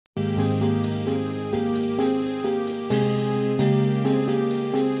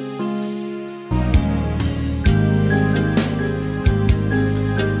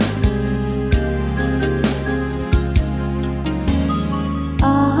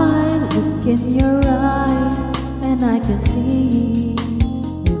in your eyes, and I can see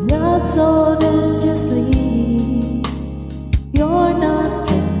you love so dangerously. You're not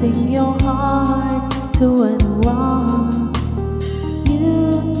trusting your heart to anyone.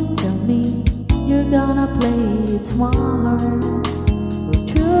 You tell me you're gonna play it smart. We're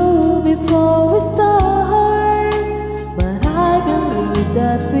true before we start, but I believe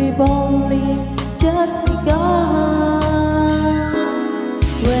that we've only just begun.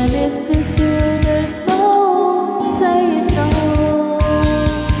 When it's this good, there's no saying no.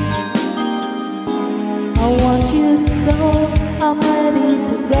 I want you so I'm ready to